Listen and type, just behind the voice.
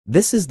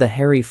This is the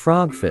hairy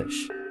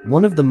frogfish,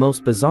 one of the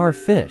most bizarre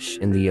fish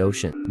in the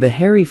ocean. The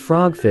hairy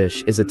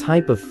frogfish is a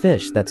type of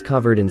fish that's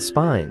covered in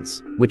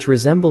spines, which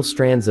resemble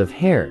strands of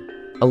hair,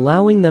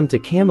 allowing them to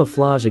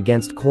camouflage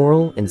against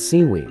coral and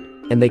seaweed,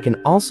 and they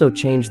can also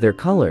change their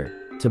color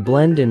to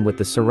blend in with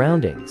the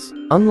surroundings.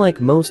 Unlike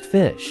most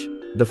fish,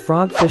 the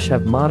frogfish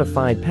have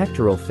modified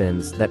pectoral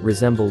fins that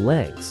resemble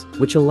legs,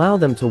 which allow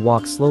them to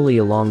walk slowly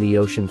along the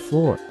ocean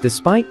floor.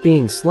 Despite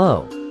being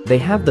slow, they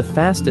have the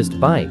fastest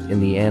bite in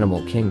the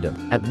animal kingdom.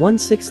 At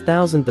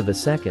 1/6000th of a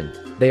second,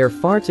 they are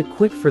far too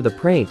quick for the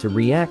prey to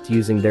react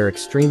using their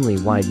extremely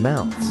wide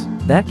mouths.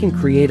 That can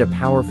create a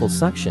powerful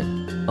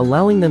suction,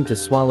 allowing them to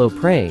swallow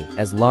prey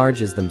as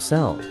large as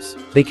themselves.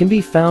 They can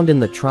be found in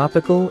the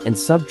tropical and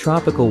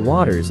subtropical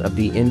waters of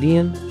the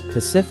Indian,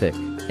 Pacific,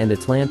 and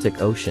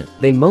Atlantic Ocean.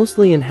 They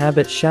mostly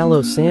inhabit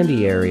shallow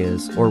sandy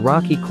areas or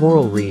rocky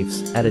coral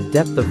reefs at a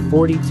depth of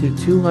 40 to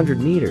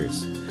 200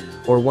 meters,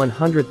 or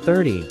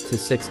 130 to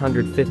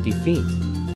 650 feet.